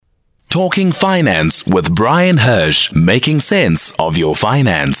Talking Finance with Bryan Hirsch, making sense of your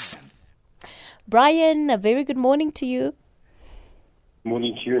finance. Bryan, a very good morning to you.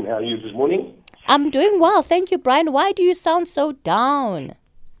 Morning to you, and how are you this morning? I'm doing well, thank you, Bryan. Why do you sound so down?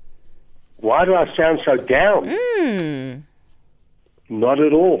 Why do I sound so down? Not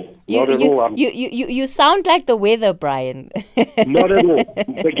at all. Not at all. You sound like the weather, Bryan. Not at all.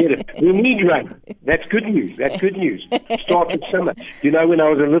 Forget it. We need rain. That's good news. That's good news. Start with summer. You know, when I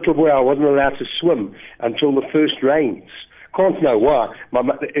was a little boy, I wasn't allowed to swim until the first rains. Can't know why.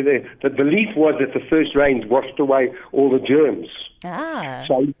 The belief was that the first rains washed away all the germs. So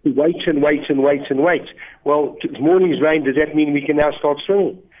I used to wait and wait and wait and wait. Well, this morning's rain, does that mean we can now start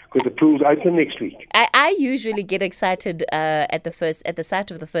swimming? Because the pool's open next week. I usually get excited at the sight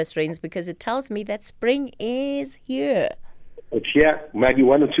of the first rains because it tells me that spring is here. It's here. Maybe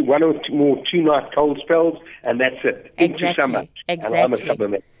one or two more 2 nice cold spells, and that's it. Into summer. Exactly. And I'm a summer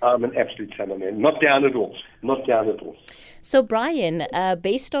man. I'm an absolute summer man. Not down at all. Not down at all. So, Bryan,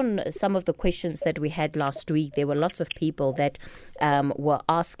 based on some of the questions that we had last week, there were lots of people that were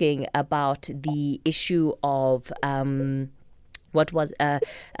asking about the issue of the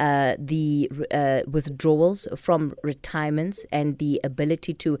withdrawals from retirements and the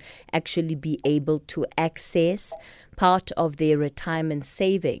ability to actually be able to access part of their retirement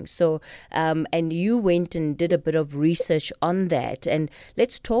savings. So, and you went and did a bit of research on that. And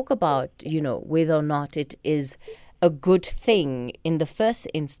let's talk about, whether or not it is a good thing in the first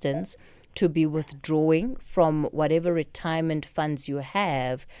instance to be withdrawing from whatever retirement funds you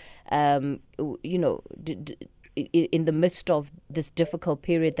have, in the midst of this difficult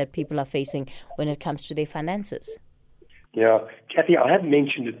period that people are facing when it comes to their finances. Yeah, Kathy, I have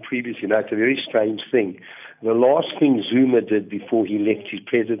mentioned it previously. It's a very strange thing. The last thing Zuma did before he left his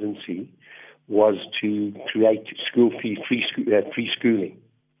presidency was to create free schooling.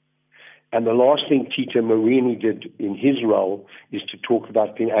 And the last thing Tito Morini did in his role is to talk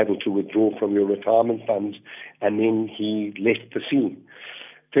about being able to withdraw from your retirement funds, and then he left the scene.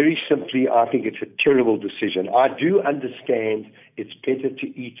 Very simply, I think it's a terrible decision. I do understand it's better to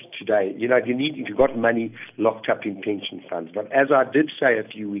eat today. If you've got money locked up in pension funds. But as I did say a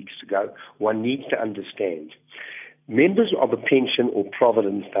few weeks ago, one needs to understand members of a pension or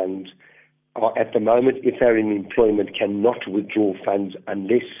provident fund are at the moment, if they're in employment, cannot withdraw funds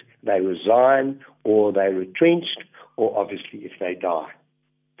unless they resign or they're retrenched or obviously if they die.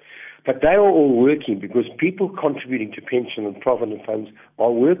 But they are all working because people contributing to pension and provident funds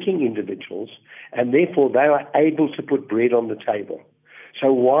are working individuals, and therefore they are able to put bread on the table.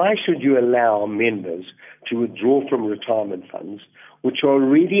 So why should you allow members to withdraw from retirement funds, which are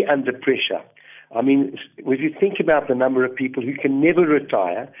already under pressure? I mean, if you think about the number of people who can never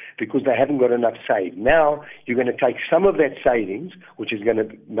retire because they haven't got enough saved. Now you're going to take some of that savings, which is going to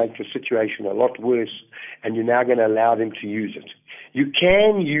make the situation a lot worse, and you're now going to allow them to use it. You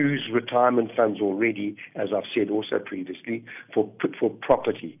can use retirement funds already, as I've said also previously, for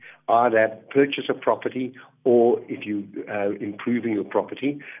property, either purchase a property or if you improving your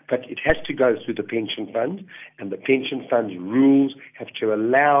property, but it has to go through the pension fund, and the pension fund's rules have to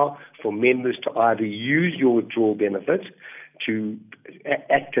allow for members to either use your withdrawal benefit to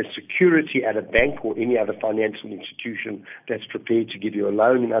act as security at a bank or any other financial institution that's prepared to give you a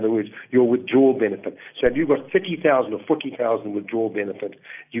loan. In other words, your withdrawal benefit. So if you've got 30,000 or 40,000 withdrawal benefit,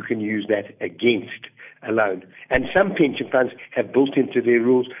 you can use that against a loan. And some pension funds have built into their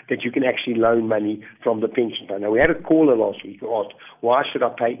rules that you can actually loan money from the pension fund. Now, we had a caller last week who asked, why should I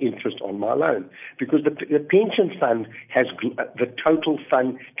pay interest on my loan? Because the pension fund has the total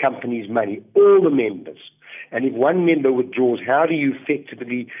fund company's money, all the members. And if one member withdraws, how do you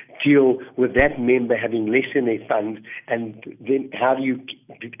effectively deal with that member having less in their fund, and then how do you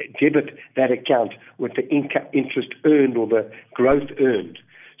debit that account with the interest earned or the growth earned?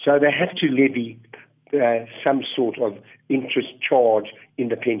 So they have to levy some sort of interest charge in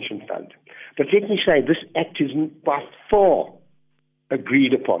the pension fund. But let me say, this act is by far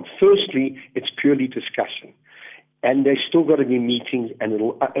agreed upon. Firstly, it's purely discussion. And there's still got to be meetings, and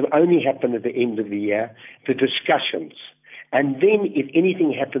it'll only happen at the end of the year, the discussions. And then if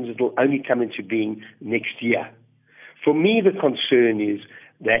anything happens, it'll only come into being next year. For me, the concern is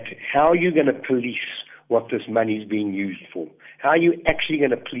that how are you going to police what this money is being used for? How are you actually going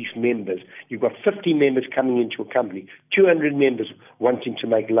to police members? You've got 50 members coming into a company, 200 members wanting to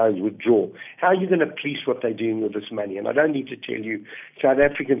make loans, withdraw. How are you going to police what they're doing with this money? And I don't need to tell you, South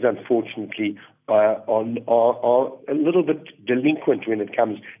Africans, unfortunately, are a little bit delinquent when it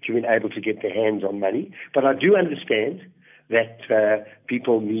comes to being able to get their hands on money. But I do understand that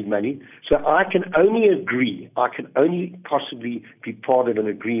people need money. So I can only agree, I can only possibly be part of an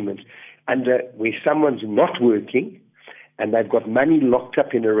agreement under where someone's not working and they've got money locked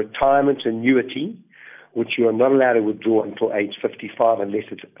up in a retirement annuity, which you are not allowed to withdraw until age 55 unless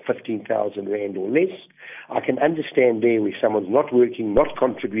it's 15,000 rand or less. I can understand there where someone's not working, not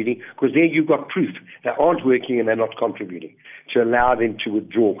contributing, because there you've got proof they aren't working and they're not contributing, to allow them to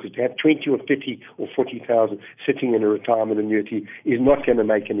withdraw, because to have 20 or 30 or 40,000 sitting in a retirement annuity is not going to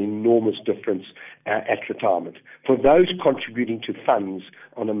make an enormous difference at retirement. For those contributing to funds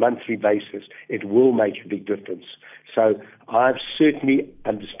on a monthly basis, it will make a big difference. So I certainly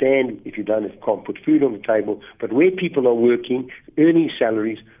understand if you can't put food on the table, but where people are working, earning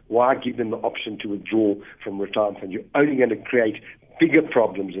salaries, why give them the option to withdraw from retirement fund? You're only going to create bigger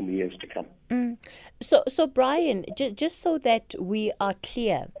problems in the years to come. So Bryan, just so that we are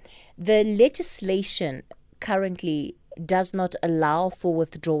clear, the legislation currently does not allow for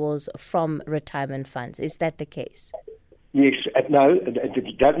withdrawals from retirement funds. Is that the case? Yes, no,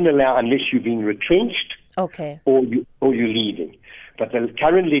 it doesn't allow unless you've been retrenched. Okay. Or you're leaving. But the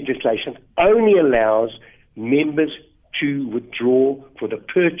current legislation only allows members to withdraw for the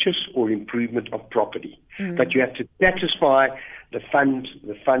purchase or improvement of property. But you have to satisfy the fund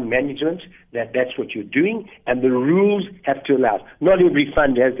management that's what you're doing, and the rules have to allow. Not every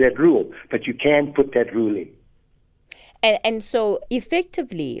fund has that rule, but you can put that rule in. And so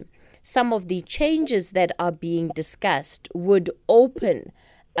effectively, some of the changes that are being discussed would open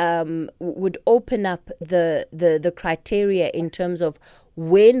up the criteria in terms of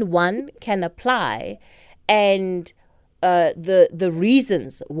when one can apply and the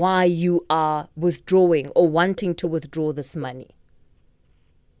reasons why you are withdrawing or wanting to withdraw this money.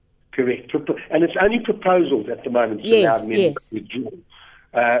 Correct. And it's only proposals at the moment to allow members to withdraw.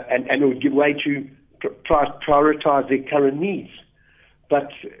 And it would give way to prioritise their current needs. But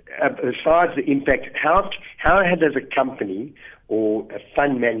besides the impact, how does a company or a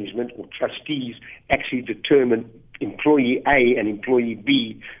fund management or trustees actually determine employee A and employee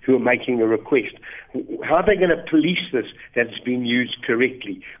B who are making a request? How are they going to police this, that it's been used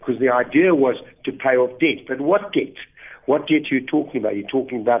correctly? Because the idea was to pay off debt. But what debt? What debt are you talking about? You're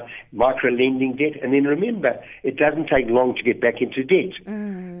talking about micro-lending debt. And then remember, it doesn't take long to get back into debt.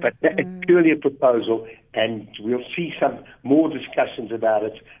 But it's purely a proposal, and we'll see some more discussions about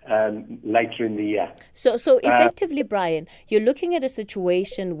it later in the year. So effectively, Bryan, you're looking at a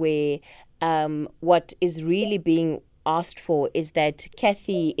situation where what is really being asked for is that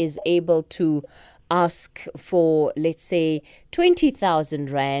Kathy is able to ask for, let's say, 20,000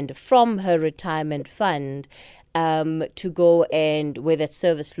 Rand from her retirement fund to go and, whether it's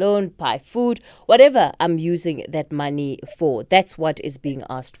service loan, buy food, whatever I'm using that money for. That's what is being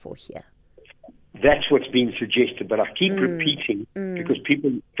asked for here. That's what's been suggested, but I keep repeating because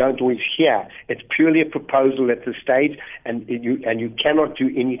people don't always hear. It's purely a proposal at this stage, and you cannot do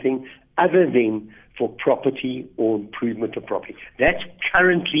anything other than for property or improvement of property. That's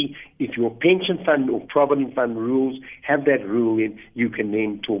currently, if your pension fund or provident fund rules have that rule in, you can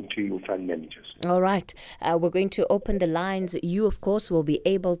then talk to your fund managers. All right. We're going to open the lines. You, of course, will be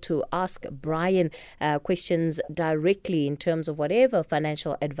able to ask Bryan questions directly in terms of whatever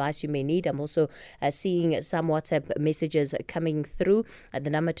financial advice you may need. I'm also seeing some WhatsApp messages coming through. The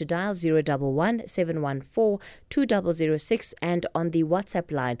number to dial 011 714 2006, and on the WhatsApp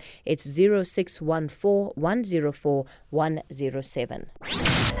line it's 0614 104 107.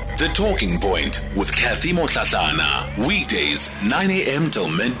 The Talking Point with Kathy Motlatlana. Weekdays 9 a.m. till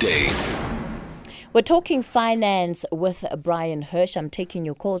midday. We're talking finance with Bryan Hirsch. I'm taking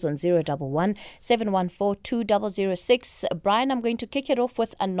your calls on 011 714 2006. Bryan, I'm going to kick it off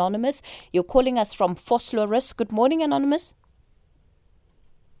with Anonymous. You're calling us from Vosloorus. Good morning, Anonymous.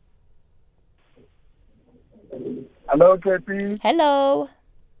 Hello, Kathy. Hello.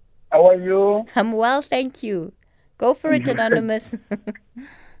 How are you? I'm well, thank you. Go for it, Anonymous.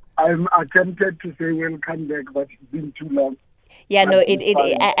 I'm tempted to say welcome back, but it's been too long. Yeah, no,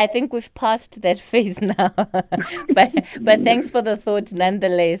 I think we've passed that phase now. but thanks for the thought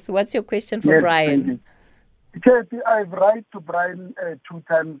nonetheless. What's your question for Bryan? Kathy, I've written to Bryan 2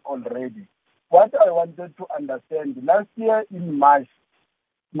 times already. What I wanted to understand, last year in March,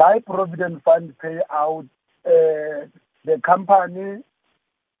 my Provident Fund pay out the company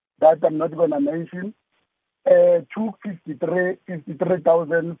that I'm not going to mention, took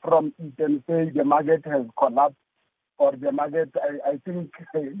 53,000 from it and say the market has collapsed, or the market, I think,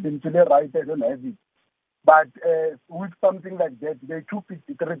 eventually right, I don't have it. But with something like that, they took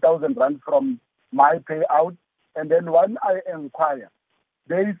 53,000 rand from my payout, and then when I inquire,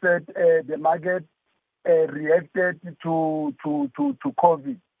 they said the market reacted to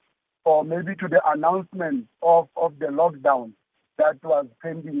COVID, or maybe to the announcement of the lockdown that was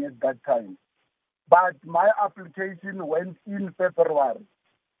pending at that time. But my application went in February.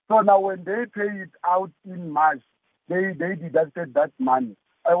 So now when they pay it out in March, they deducted that money.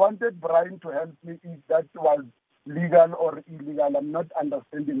 I wanted Bryan to help me if that was legal or illegal. I'm not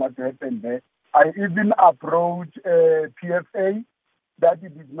understanding what happened there. I even approached PFA, that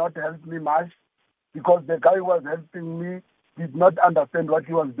it did not help me much because the guy who was helping me did not understand what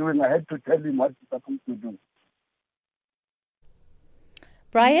he was doing. I had to tell him what he's supposed to do.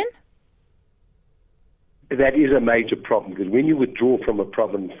 Bryan? That is a major problem, because when you withdraw from a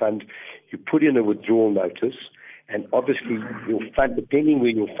provident fund, you put in a withdrawal notice, and obviously your fund, depending where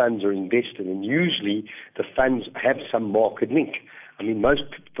your funds are invested, and usually the funds have some market link. I mean, most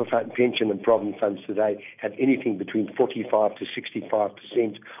pension and provident funds today have anything between 45 to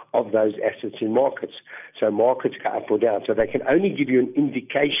 65% of those assets in markets. So markets go up or down. So they can only give you an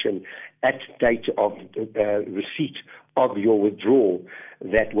indication at date of receipt of your withdrawal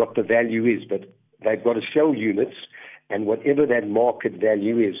that what the value is. But they've got to sell units, and whatever that market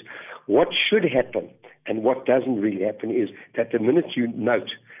value is. What should happen and what doesn't really happen is that the minute you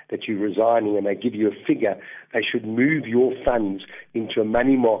note that you're resigning and they give you a figure, they should move your funds into a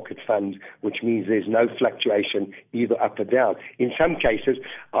money market fund, which means there's no fluctuation either up or down. In some cases,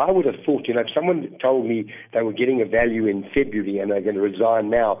 I would have thought, if someone told me they were getting a value in February and they're going to resign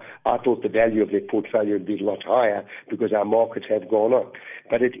now, I thought the value of their portfolio would be a lot higher because our markets have gone up.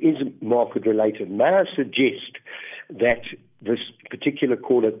 But it is market related. May I suggest that this particular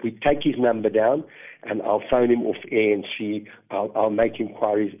caller, we take his number down and I'll phone him off air and see, I'll make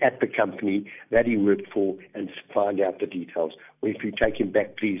inquiries at the company that he worked for and find out the details. Or if you take him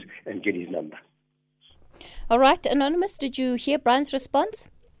back, please, and get his number. All right, Anonymous, did you hear Bryan's response?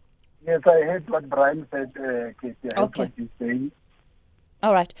 Yes, I heard what Bryan said, Katie. I heard what he's saying.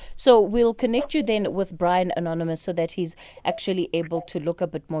 All right. So we'll connect you then with Bryan, Anonymous, so that he's actually able to look a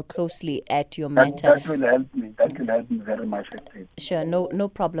bit more closely at your matter. That will help me. That will help me very much. Sure. No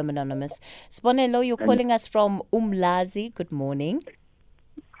problem, Anonymous. Sponelo, you're calling us from Umlazi. Good morning.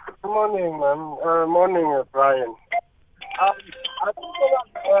 Good morning, ma'am. Morning, Bryan. I just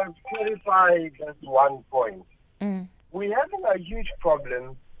want to clarify just one point. We're having a huge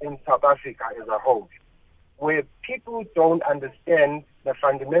problem in South Africa as a whole, where people don't understand the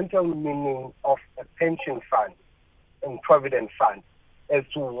fundamental meaning of a pension fund and provident fund as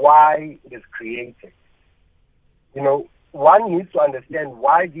to why it is created. One needs to understand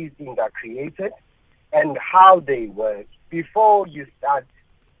why these things are created and how they work before you start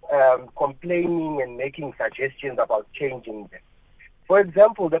complaining and making suggestions about changing them. For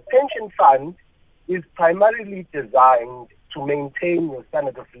example, the pension fund is primarily designed to maintain your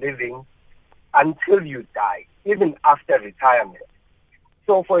standard of living until you die, even after retirement.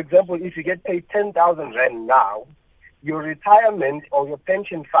 So, for example, if you get paid 10,000 Rand now, your retirement or your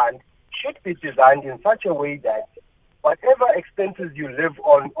pension fund should be designed in such a way that whatever expenses you live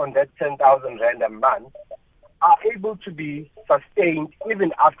on that 10,000 Rand a month are able to be sustained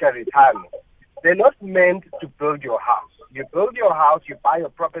even after retirement. They're not meant to build your house. You build your house, you buy your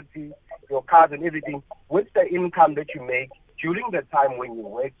property, your cars and everything with the income that you make during the time when you're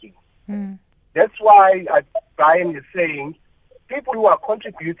working. That's why Bryan is saying people who are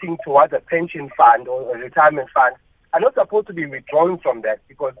contributing towards a pension fund or a retirement fund are not supposed to be withdrawing from that,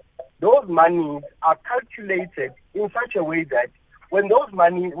 because those monies are calculated in such a way that when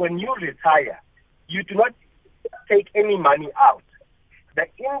you retire, you do not take any money out. The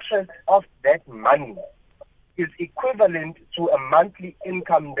interest of that money is equivalent to a monthly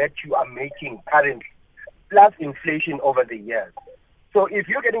income that you are making currently, plus inflation over the years. So if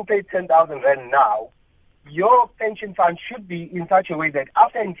you're getting paid 10,000 Rand now, your pension fund should be in such a way that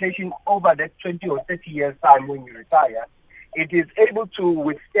after inflation over that 20 or 30 years time when you retire, it is able to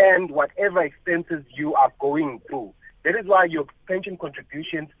withstand whatever expenses you are going through. That is why your pension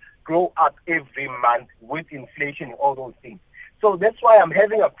contributions grow up every month with inflation and all those things. So that's why I'm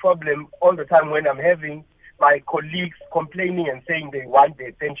having a problem all the time when I'm having my colleagues complaining and saying they want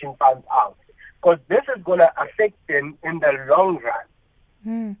their pension funds out. Because this is going to affect them in the long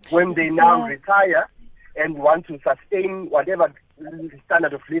run. When they now retire and want to sustain whatever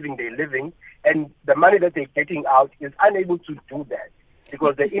standard of living they're living, and the money that they're getting out is unable to do that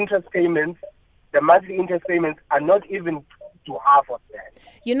because the interest payments, the monthly interest payments are not even to half of that.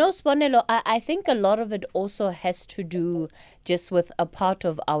 Sponelo, I think a lot of it also has to do just with a part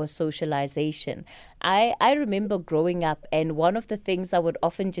of our socialization. I remember growing up, and one of the things I would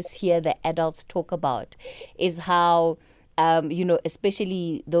often just hear the adults talk about is how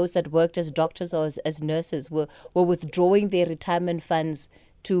especially those that worked as doctors or as nurses were withdrawing their retirement funds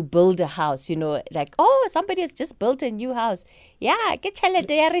to build a house, like, oh, somebody has just built a new house. Yeah, get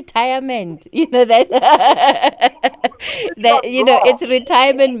their retirement. It's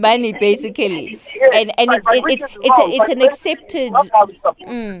retirement money basically. Yes, And it's an accepted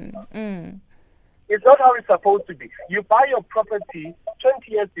It's not how it's supposed to be. You buy your property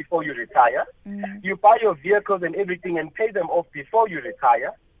 20 years before you retire. You buy your vehicles and everything and pay them off before you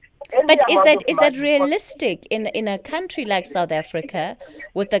retire. But is that realistic in a country like South Africa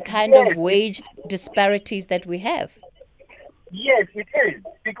with the kind of wage disparities that we have? Yes, it is.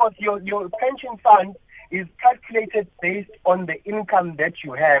 Because your pension fund is calculated based on the income that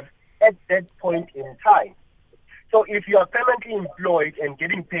you have at that point in time. So if you are permanently employed and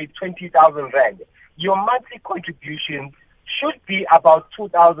getting paid 20,000 Rand, your monthly contributions should be about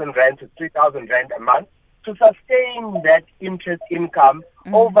 2,000 Rand to 3,000 Rand a month to sustain that interest income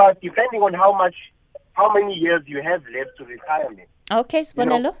over, depending on how many years you have left to retirement. Okay,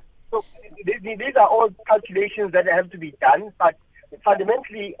 Sibonelo. So these are all calculations that have to be done, but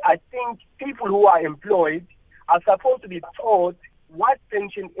fundamentally, I think people who are employed are supposed to be taught what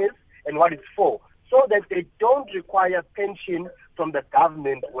pension is and what it's for, so that they don't require pension from the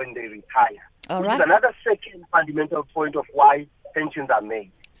government when they retire. All which right. is another second fundamental point of why pensions are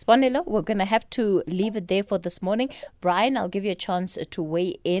made. Sibonelo, we're going to have to leave it there for this morning. Brian, I'll give you a chance to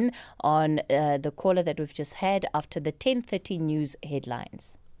weigh in on the caller that we've just had after the 10:30 news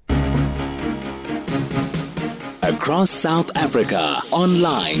headlines. Across South Africa,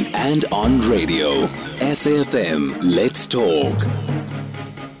 online and on radio. SAFM, let's talk.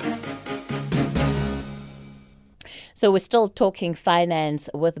 So we're still talking finance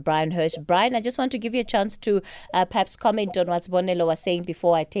with Bryan Hirsch. Brian, I just want to give you a chance to perhaps comment on what Sibonelo was saying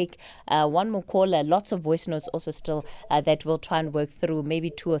before I take one more caller. Lots of voice notes also still that we'll try and work through, maybe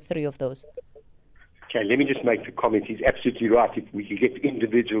 2 or 3 of those. Okay, let me just make the comment. He's absolutely right. If we could get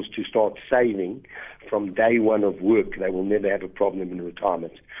individuals to start saving from day one of work, they will never have a problem in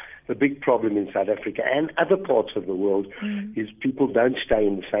retirement. The big problem in South Africa and other parts of the world is people don't stay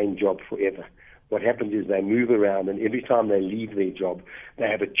in the same job forever. What happens is they move around, and every time they leave their job, they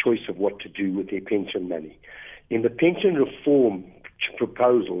have a choice of what to do with their pension money. In the pension reform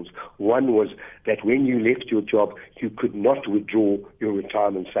proposals, one was that when you left your job, you could not withdraw your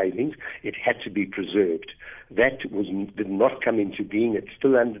retirement savings. It had to be preserved. That did not come into being. It's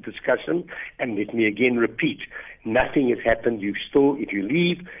still under discussion. And let me again repeat, nothing has happened. If you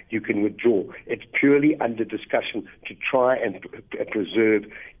leave, you can withdraw. It's purely under discussion to try and preserve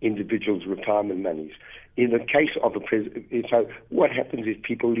individuals' retirement monies. In the case of so what happens is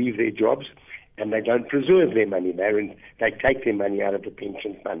people leave their jobs and they don't preserve their money. They take their money out of the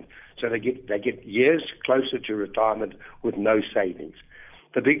pension fund. So they get years closer to retirement with no savings.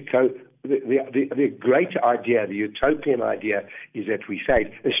 The great idea, the utopian idea, is that we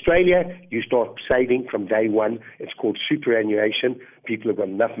save. Australia, you start saving from day one. It's called superannuation. People have got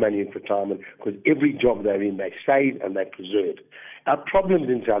enough money in retirement because every job they're in, they save and they preserve. Our problems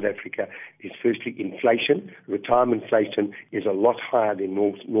in South Africa is firstly inflation. Retirement inflation is a lot higher than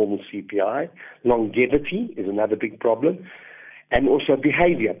normal CPI. Longevity is another big problem. And also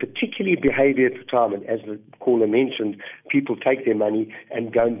behavior, particularly behavior at retirement. As the caller mentioned, people take their money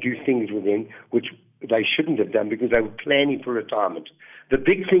and go and do things with them which they shouldn't have done because they were planning for retirement. The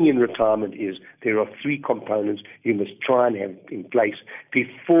big thing in retirement is there are 3 components you must try and have in place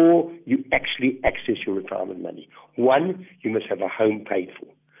before you actually access your retirement money. 1, you must have a home paid for.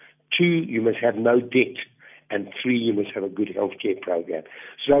 2, you must have no debt. And 3, you must have a good healthcare program.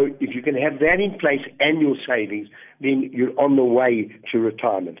 So if you can have that in place and your savings, then you're on the way to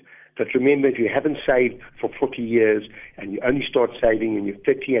retirement. But remember, if you haven't saved for 40 years and you only start saving when you're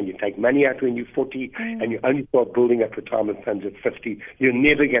 30 and you take money out when you're 40 and you only start building up retirement funds at 50, you're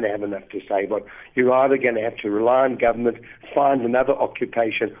never going to have enough to save on. You're either going to have to rely on government, find another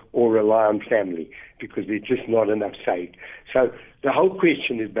occupation, or rely on family because there's just not enough saved. So the whole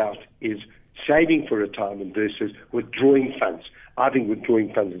question is saving for retirement versus withdrawing funds. I think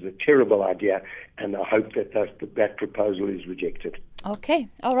withdrawing funds is a terrible idea, and I hope that proposal is rejected. Okay.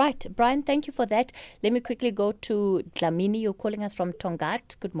 All right. Brian, thank you for that. Let me quickly go to Dlamini. You're calling us from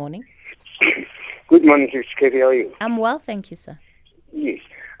Tongaat. Good morning. Good morning, Kathy. How are you? I'm well, thank you, sir. Yes.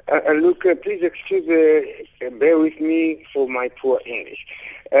 Look, please excuse, bear with me for my poor English.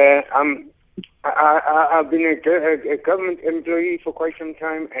 I've been a government employee for quite some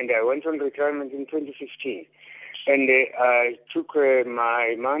time, and I went on retirement in 2015. And I took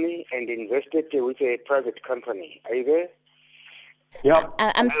my money and invested with a private company. Are you there? Yeah.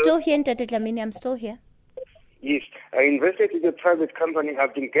 I'm still here, Ndate Dlamini. I'm still here. Yes, I invested in a private company.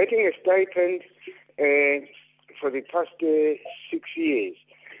 I've been getting a stipend for the past 6 years.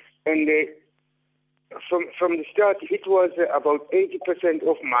 And from the start, it was about 80%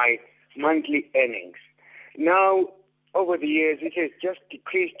 of my monthly earnings. Now, over the years, it has just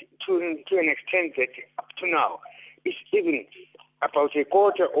decreased to an extent that up to now, it's even about a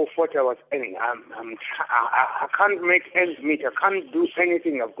quarter of what I was earning. I can't make ends meet. I can't do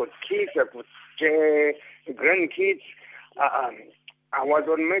anything. I've got kids. I've got grandkids. I was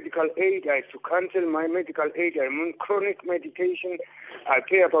on medical aid. I had to cancel my medical aid. I'm on chronic medication. I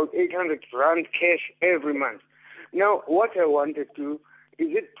pay about 800 rand cash every month. Now, what I wanted to, is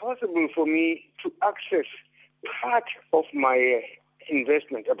it possible for me to access part of my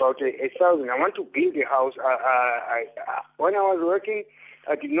investment, about 1,000? I want to build a house. When I was working,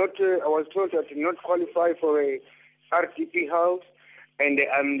 I was told I did not qualify for a RTP house, and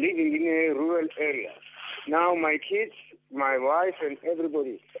I'm living in a rural area. Now my kids, my wife, and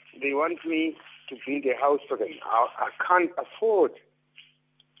everybody, they want me to build a house for them. I can't afford.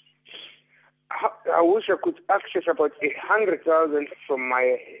 I wish I could access about 100,000 from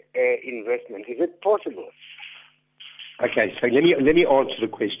my investment. Is it possible? Okay, so let me answer the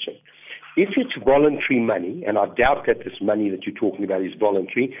question. If it's voluntary money, and I doubt that this money that you're talking about is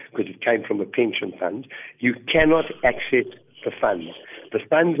voluntary because it came from a pension fund, you cannot access the funds. The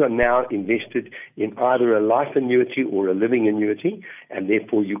funds are now invested in either a life annuity or a living annuity, and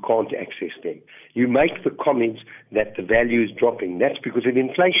therefore you can't access them. You make the comments that the value is dropping. That's because of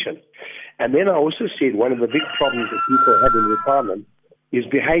inflation. And then I also said one of the big problems that people have in retirement is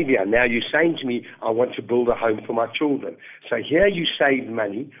behavior. Now you're saying to me, I want to build a home for my children. So here you saved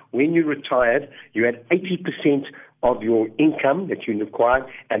money. When you retired, you had 80% of your income that you acquired,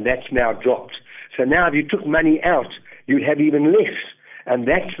 and that's now dropped. So now if you took money out, you'd have even less. And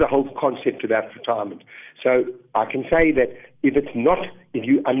that's the whole concept about retirement. So I can say that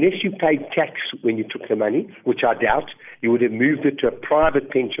unless you paid tax when you took the money, which I doubt, you would have moved it to a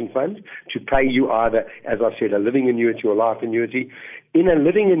private pension fund to pay you either, as I said, a living annuity or life annuity. In a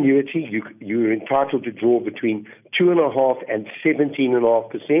living annuity, you're entitled to draw between 2.5% and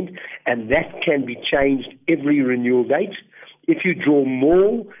 17.5%, and that can be changed every renewal date. If you draw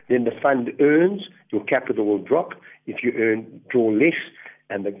more than the fund earns, your capital will drop. If you draw less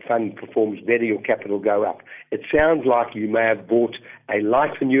and the fund performs better, your capital will go up. It sounds like you may have bought a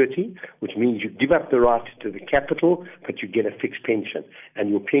life annuity, which means you give up the right to the capital, but you get a fixed pension. And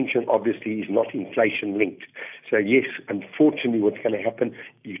your pension obviously is not inflation linked. So yes, unfortunately what's going to happen,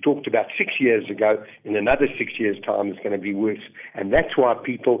 you talked about 6 years ago, in another 6 years' time it's going to be worse. And that's why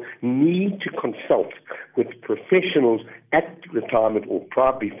people need to consult with professionals at retirement or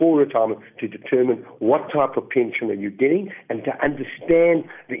before retirement to determine what type of pension are you getting and to understand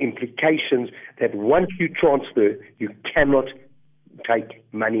the implications that once you transfer, you cannot take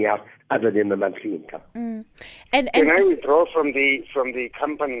money out other than the monthly income. And can I withdraw from the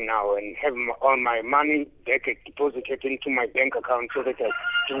company now and have all my money deposited into my bank account so that I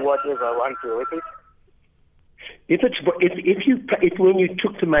do whatever I want to with it? If when you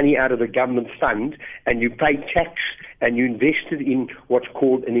took the money out of the government fund and you paid tax and you invested in what's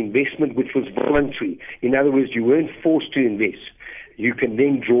called an investment which was voluntary, in other words, you weren't forced to invest, you can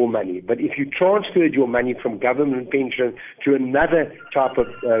then draw money. But if you transferred your money from government pension to another type of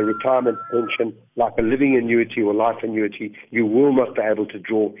retirement pension, like a living annuity or life annuity, you will not be able to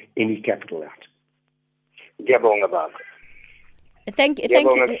draw any capital out. Thank you.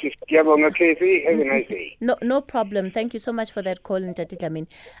 Have a nice day. No problem. Thank you so much for that call, Ntate Dlamini.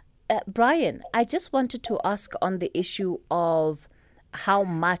 Brian, I just wanted to ask on the issue of how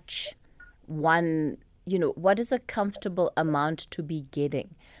much what is a comfortable amount to be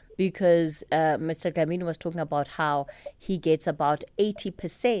getting? Because Mr. Dlamini was talking about how he gets about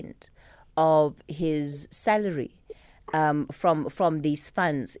 80% of his salary from these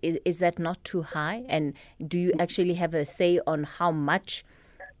funds. Is that not too high? And do you actually have a say on how much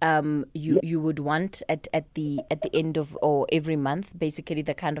you would want at the end of or every month, basically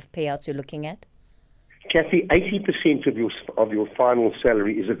the kind of payouts you're looking at? Kathy, 80% of your final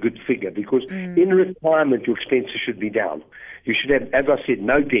salary is a good figure because in retirement your expenses should be down. You should have, as I said,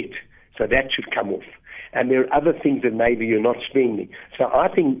 no debt, so that should come off. And there are other things that maybe you're not spending. So I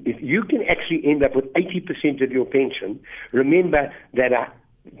think if you can actually end up with 80% of your pension, remember that a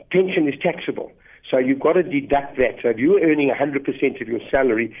pension is taxable. So you've got to deduct that. So if you were earning 100% of your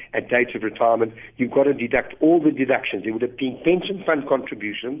salary at date of retirement, you've got to deduct all the deductions. There would have been pension fund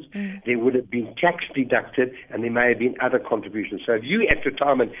contributions, there would have been tax deducted, and there may have been other contributions. So if you at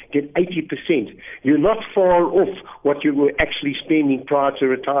retirement get 80%, you're not far off what you were actually spending prior to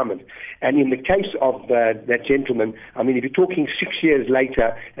retirement. And in the case of that gentleman, I mean, if you're talking 6 years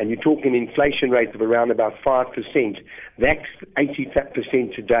later and you're talking an inflation rate of around about 5%, that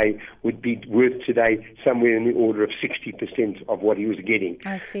 80% today would be worth today somewhere in the order of 60% of what he was getting.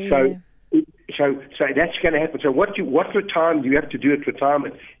 I see. So that's going to happen. So what retirement you have to do at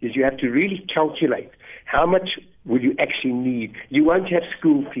retirement is you have to really calculate how much will you actually need. You won't have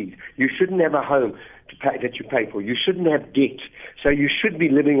school fees. You shouldn't have a home that you pay for. You shouldn't have debt. So you should be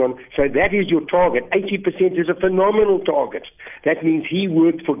living on. So that is your target. 80% is a phenomenal target. That means he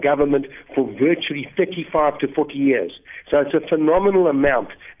worked for government for virtually 35 to 40 years. So it's a phenomenal amount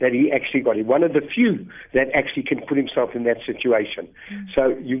that he actually got. He's one of the few that actually can put himself in that situation. So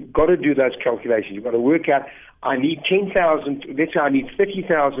you've got to do those calculations. You've got to work out, I need 10,000, let's say I need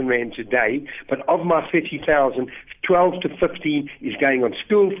 30,000 rand today, but of my 30,000, 12 to 15 is going on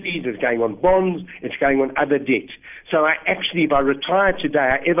school fees, it's going on bonds, it's going on other debt. So I actually, if I retire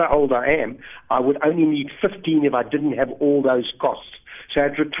today, however old I am, I would only need 15 if I didn't have all those costs. So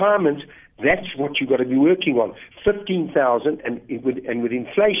at retirement, that's what you've got to be working on, 15,000, and with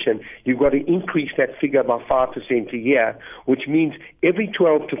inflation, you've got to increase that figure by 5% a year, which means every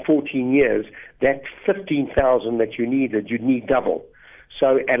 12 to 14 years, that 15,000 that you needed, you'd need double.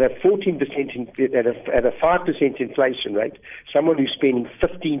 So at a 14%, at a 5% inflation rate, someone who's spending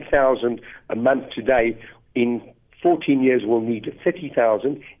 15,000 a month today in 14 years will need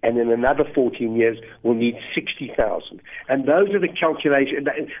 30,000, and in another 14 years will need 60,000. And those are the calculations.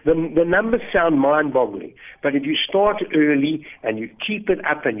 The numbers sound mind-boggling, but if you start early and you keep it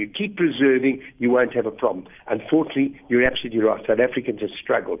up and you keep preserving, you won't have a problem. Unfortunately, you're absolutely right. South Africans have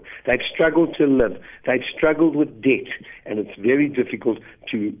struggled. They've struggled to live. They've struggled with debt, and it's very difficult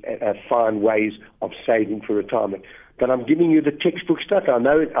to find ways of saving for retirement. But I'm giving you the textbook stuff. I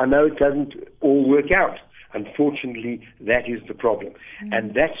know it doesn't all work out. Unfortunately, that is the problem.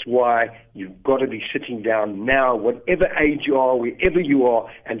 And that's why you've got to be sitting down now, whatever age you are, wherever you are,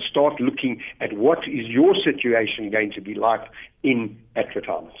 and start looking at what is your situation going to be like at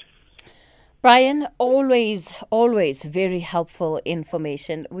retirement. Bryan, always very helpful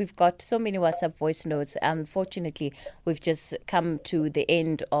information. We've got so many WhatsApp voice notes. Unfortunately, we've just come to the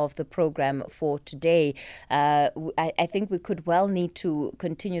end of the program for today. I think we could well need to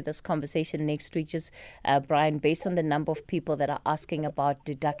continue this conversation next week, just Bryan, based on the number of people that are asking about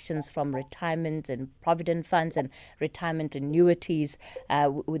deductions from retirement and provident funds and retirement annuities.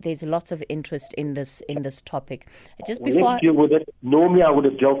 There's lots of interest in this topic. Just before let's deal with it. Normally, I would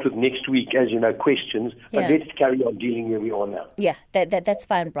have dealt with next week as questions, but let's carry on dealing where we are now. Yeah, that's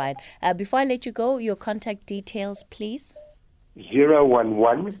fine, Bryan. Before I let you go, your contact details, please.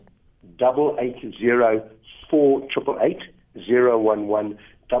 011 880 4888. 011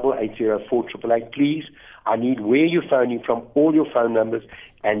 880 4888. Please, I need where you're phoning from, all your phone numbers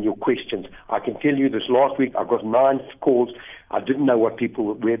and your questions. I can tell you this last week, I got 9 calls. I didn't know where people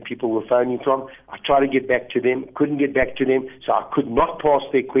were phoning from. I tried to get back to them, couldn't get back to them, so I could not pass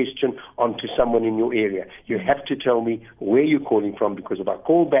their question on to someone in your area. You have to tell me where you're calling from, because if I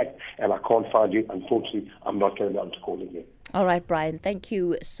call back and I can't find you, unfortunately, I'm not going to be able to call again. All right, Bryan, thank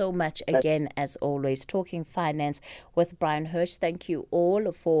you so much again, as always. Talking Finance with Bryan Hirsch. Thank you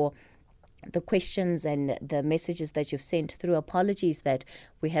all for the questions and the messages that you've sent through. Apologies that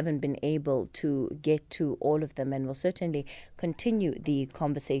we haven't been able to get to all of them, and we'll certainly continue the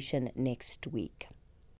conversation next week.